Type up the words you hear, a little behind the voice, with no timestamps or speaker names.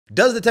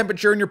Does the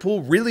temperature in your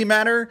pool really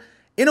matter?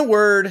 In a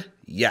word,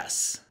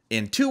 yes.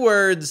 In 2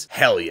 words,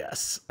 hell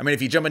yes. I mean,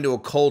 if you jump into a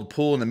cold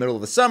pool in the middle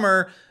of the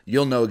summer,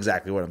 you'll know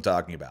exactly what I'm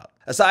talking about.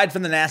 Aside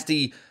from the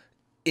nasty,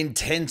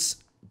 intense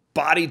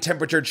body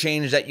temperature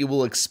change that you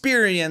will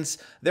experience,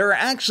 there are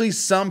actually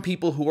some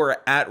people who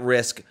are at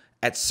risk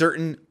at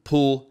certain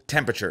pool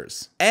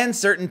temperatures. And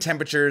certain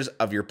temperatures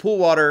of your pool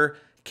water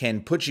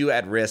can put you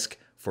at risk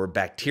for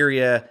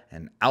bacteria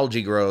and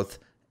algae growth,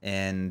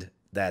 and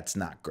that's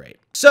not great.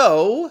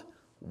 So,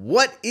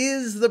 what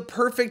is the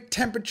perfect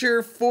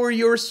temperature for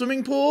your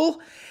swimming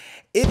pool?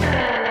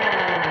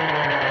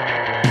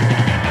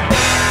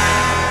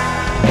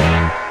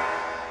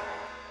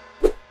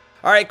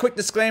 All right, quick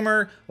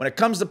disclaimer. When it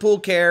comes to pool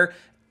care,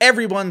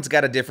 everyone's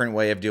got a different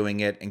way of doing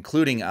it,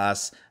 including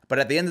us. But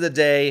at the end of the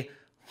day,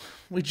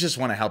 we just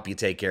want to help you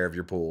take care of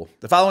your pool.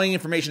 The following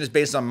information is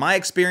based on my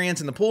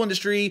experience in the pool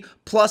industry,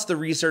 plus the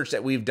research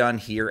that we've done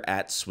here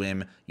at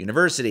Swim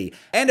University.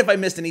 And if I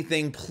missed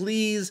anything,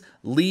 please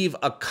leave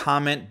a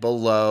comment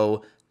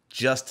below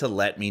just to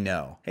let me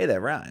know. Hey,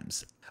 that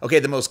rhymes. Okay,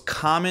 the most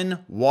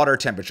common water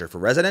temperature for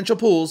residential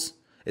pools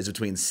is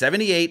between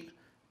 78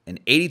 and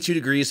 82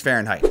 degrees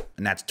Fahrenheit.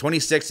 And that's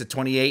 26 to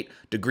 28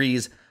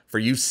 degrees for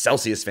you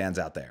Celsius fans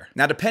out there.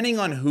 Now, depending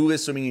on who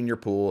is swimming in your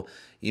pool,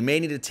 you may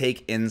need to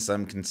take in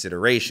some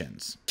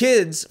considerations.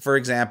 Kids, for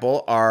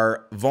example,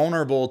 are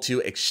vulnerable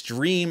to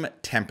extreme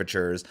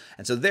temperatures.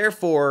 And so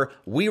therefore,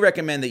 we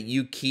recommend that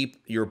you keep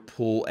your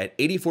pool at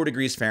 84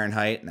 degrees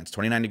Fahrenheit, and that's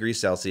 29 degrees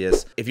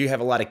Celsius, if you have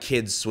a lot of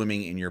kids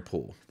swimming in your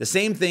pool. The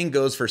same thing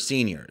goes for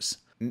seniors,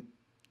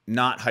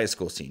 not high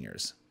school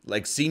seniors.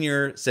 Like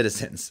senior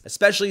citizens,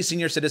 especially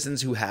senior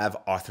citizens who have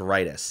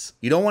arthritis.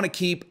 You don't want to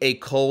keep a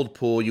cold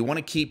pool. You want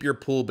to keep your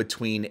pool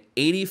between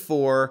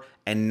 84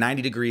 and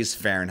 90 degrees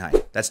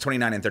Fahrenheit. That's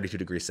 29 and 32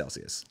 degrees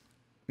Celsius.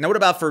 Now, what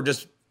about for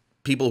just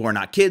people who are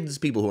not kids,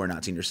 people who are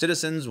not senior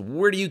citizens?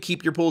 Where do you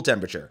keep your pool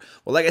temperature?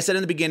 Well, like I said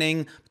in the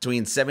beginning,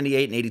 between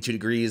 78 and 82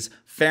 degrees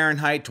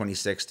Fahrenheit,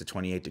 26 to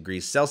 28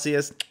 degrees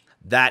Celsius.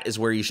 That is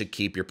where you should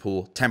keep your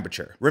pool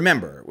temperature.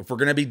 Remember, if we're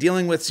gonna be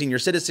dealing with senior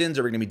citizens,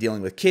 or we're gonna be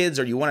dealing with kids,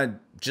 or you wanna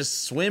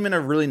just swim in a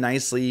really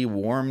nicely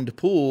warmed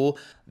pool,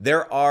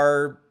 there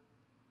are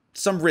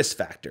some risk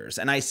factors.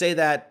 And I say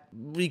that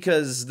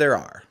because there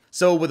are.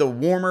 So with a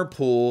warmer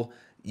pool,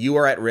 you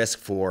are at risk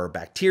for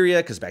bacteria,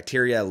 because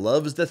bacteria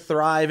loves to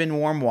thrive in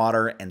warm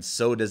water, and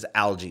so does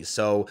algae.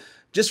 So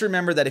just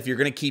remember that if you're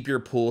gonna keep your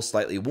pool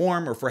slightly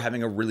warm, or if we're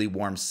having a really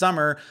warm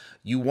summer,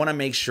 you wanna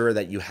make sure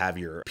that you have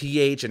your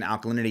pH and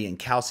alkalinity and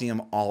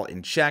calcium all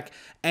in check,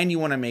 and you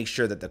wanna make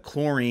sure that the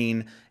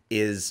chlorine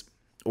is,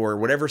 or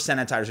whatever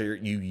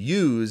sanitizer you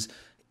use,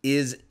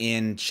 is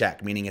in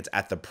check, meaning it's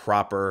at the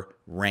proper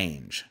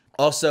range.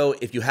 Also,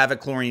 if you have a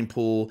chlorine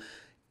pool,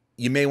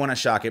 you may want to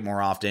shock it more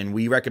often.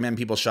 We recommend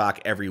people shock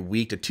every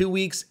week to 2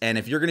 weeks. And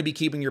if you're going to be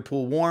keeping your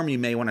pool warm, you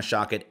may want to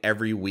shock it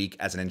every week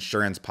as an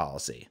insurance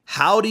policy.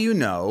 How do you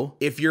know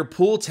if your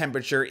pool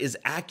temperature is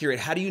accurate?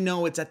 How do you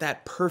know it's at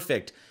that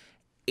perfect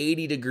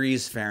 80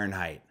 degrees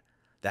Fahrenheit,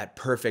 that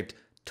perfect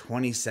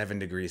 27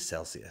 degrees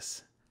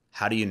Celsius?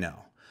 How do you know?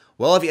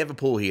 Well, if you have a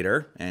pool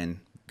heater, and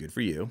good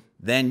for you,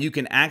 then you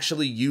can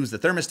actually use the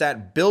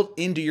thermostat built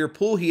into your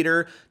pool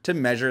heater to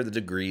measure the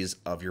degrees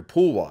of your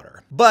pool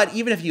water. But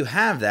even if you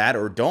have that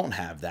or don't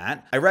have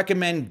that, I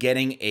recommend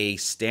getting a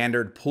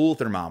standard pool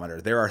thermometer.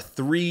 There are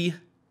 3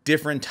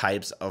 different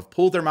types of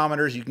pool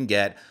thermometers you can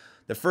get.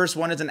 The first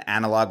one is an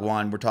analog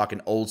one. We're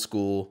talking old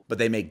school, but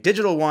they make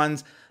digital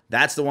ones.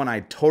 That's the one I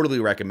totally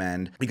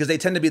recommend because they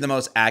tend to be the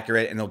most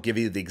accurate, and they'll give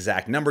you the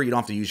exact number. You don't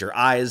have to use your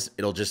eyes.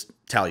 It'll just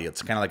tell you.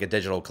 It's kind of like a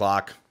digital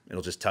clock.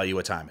 It'll just tell you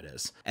what time it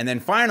is. And then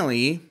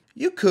finally,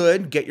 you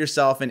could get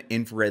yourself an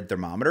infrared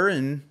thermometer,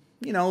 and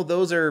you know,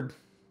 those are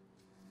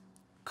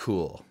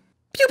cool.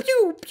 Pew,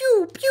 pew,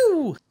 pew,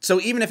 pew. So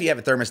even if you have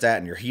a thermostat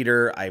in your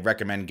heater, I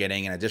recommend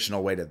getting an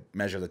additional way to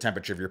measure the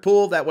temperature of your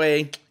pool. That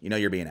way, you know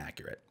you're being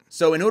accurate.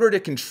 So in order to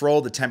control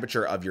the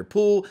temperature of your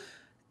pool,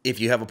 if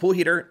you have a pool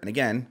heater, and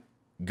again,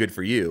 good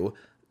for you,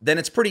 then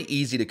it's pretty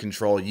easy to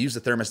control. You use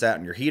the thermostat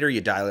in your heater,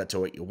 you dial it to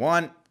what you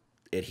want,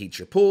 it heats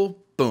your pool,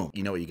 boom,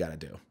 you know what you gotta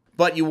do.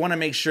 But you want to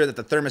make sure that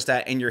the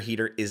thermostat in your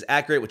heater is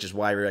accurate, which is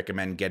why we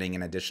recommend getting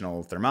an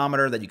additional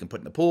thermometer that you can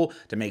put in the pool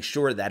to make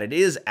sure that it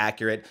is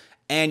accurate,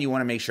 and you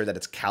want to make sure that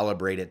it's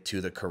calibrated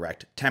to the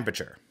correct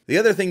temperature. The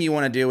other thing you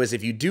want to do is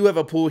if you do have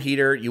a pool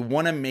heater, you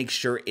want to make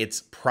sure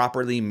it's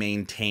properly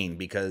maintained,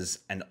 because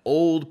an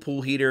old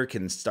pool heater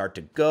can start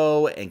to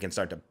go and can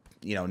start to,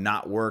 you know,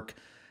 not work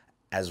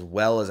as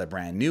well as a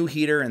brand new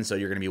heater, and so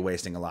you're going to be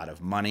wasting a lot of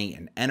money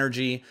and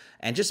energy.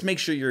 And just make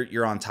sure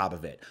you're on top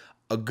of it.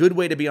 A good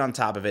way to be on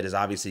top of it is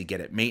obviously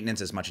get it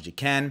maintenance as much as you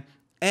can,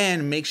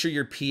 and make sure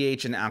your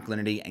pH and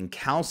alkalinity and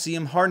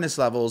calcium hardness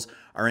levels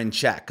are in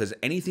check, because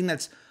anything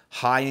that's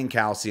high in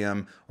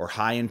calcium or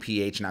high in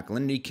pH and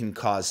alkalinity can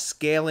cause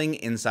scaling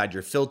inside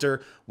your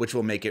filter, which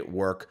will make it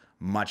work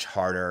much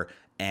harder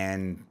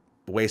and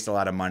waste a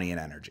lot of money and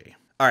energy.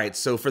 All right,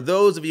 so for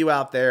those of you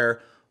out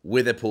there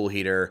with a pool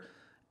heater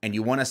and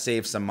you want to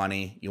save some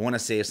money, you want to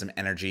save some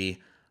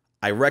energy,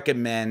 I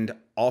recommend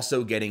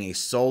also getting a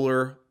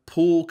solar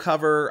pool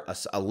cover,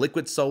 a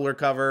liquid solar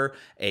cover,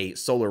 a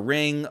solar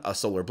ring, a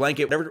solar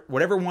blanket,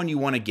 whatever one you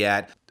want to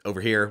get. Over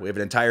here, we have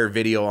an entire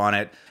video on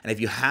it. And if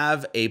you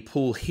have a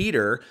pool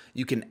heater,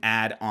 you can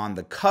add on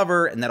the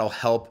cover and that'll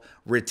help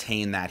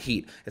retain that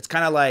heat. It's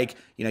kind of like,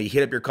 you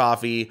heat up your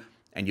coffee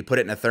and you put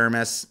it in a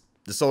thermos.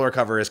 The solar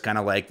cover is kind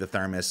of like the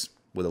thermos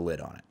with a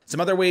lid on it.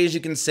 Some other ways you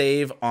can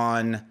save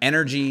on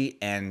energy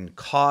and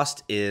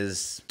cost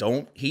is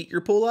don't heat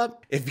your pool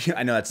up.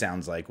 I know that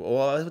sounds like,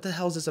 well, what the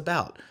hell is this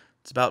about?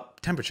 It's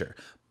about temperature.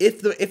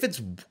 If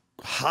it's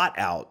hot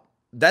out,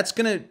 that's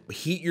gonna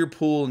heat your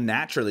pool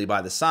naturally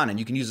by the sun, and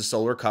you can use a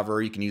solar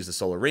cover, you can use the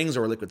solar rings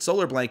or a liquid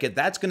solar blanket.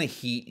 That's gonna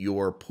heat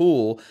your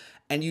pool,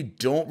 and you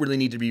don't really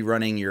need to be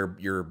running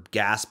your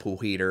gas pool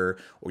heater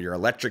or your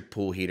electric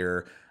pool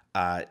heater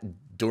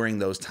during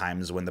those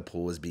times when the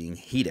pool is being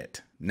heated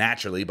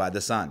naturally by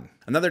the sun.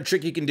 Another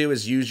trick you can do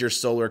is use your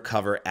solar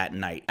cover at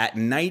night. At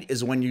night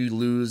is when you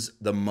lose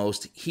the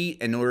most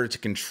heat. In order to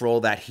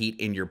control that heat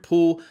in your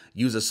pool,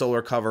 use a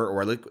solar cover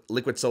or a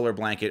liquid solar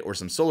blanket or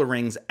some solar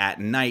rings at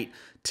night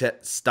to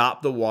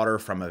stop the water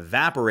from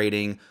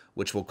evaporating,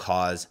 which will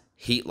cause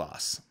heat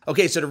loss.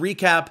 Okay, so to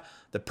recap,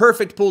 the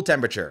perfect pool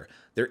temperature.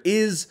 There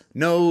is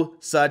no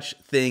such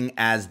thing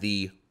as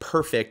the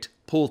perfect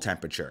pool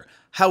temperature.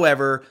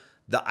 However,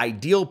 the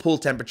ideal pool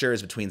temperature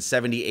is between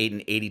 78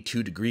 and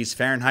 82 degrees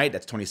Fahrenheit.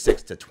 That's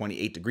 26 to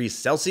 28 degrees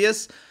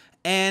Celsius.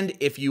 And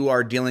if you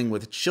are dealing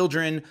with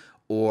children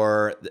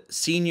or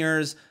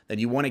seniors, then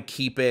you want to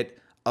keep it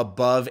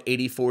above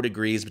 84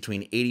 degrees,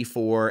 between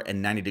 84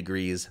 and 90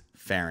 degrees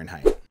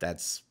Fahrenheit.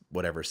 That's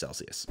whatever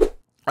Celsius.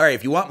 All right,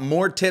 if you want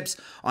more tips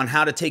on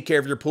how to take care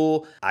of your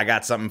pool, I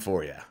got something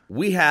for you.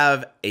 We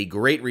have a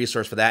great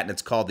resource for that, and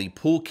it's called the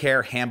Pool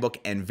Care Handbook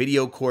and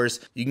Video Course.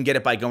 You can get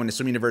it by going to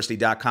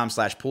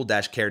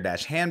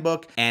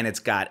swimuniversity.com/pool-care-handbook, and it's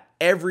got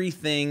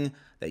everything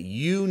that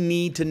you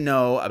need to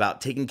know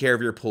about taking care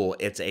of your pool.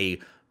 It's a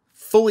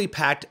fully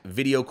packed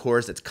video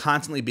course that's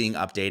constantly being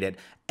updated,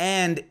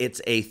 and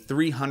it's a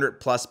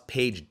 300+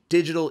 page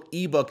digital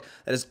ebook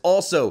that is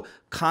also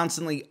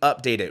constantly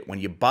updated. When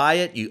you buy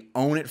it, you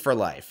own it for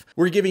life.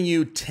 We're giving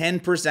you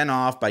 10%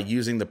 off by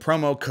using the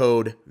promo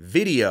code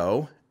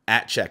VIDEO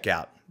at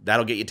checkout.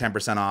 That'll get you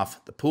 10%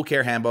 off the Pool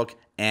Care Handbook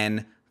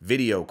and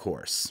Video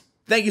Course.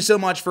 Thank you so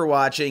much for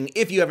watching.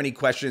 If you have any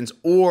questions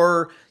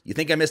or you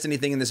think I missed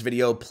anything in this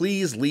video,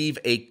 please leave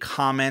a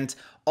comment.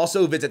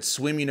 Also visit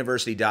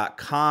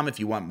swimuniversity.com if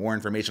you want more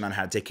information on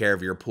how to take care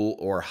of your pool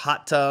or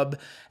hot tub.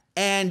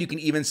 And you can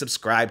even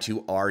subscribe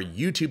to our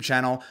YouTube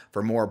channel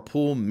for more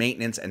pool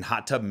maintenance and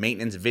hot tub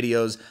maintenance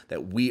videos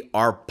that we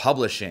are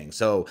publishing.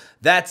 So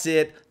that's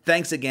it.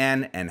 Thanks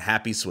again and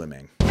happy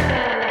swimming.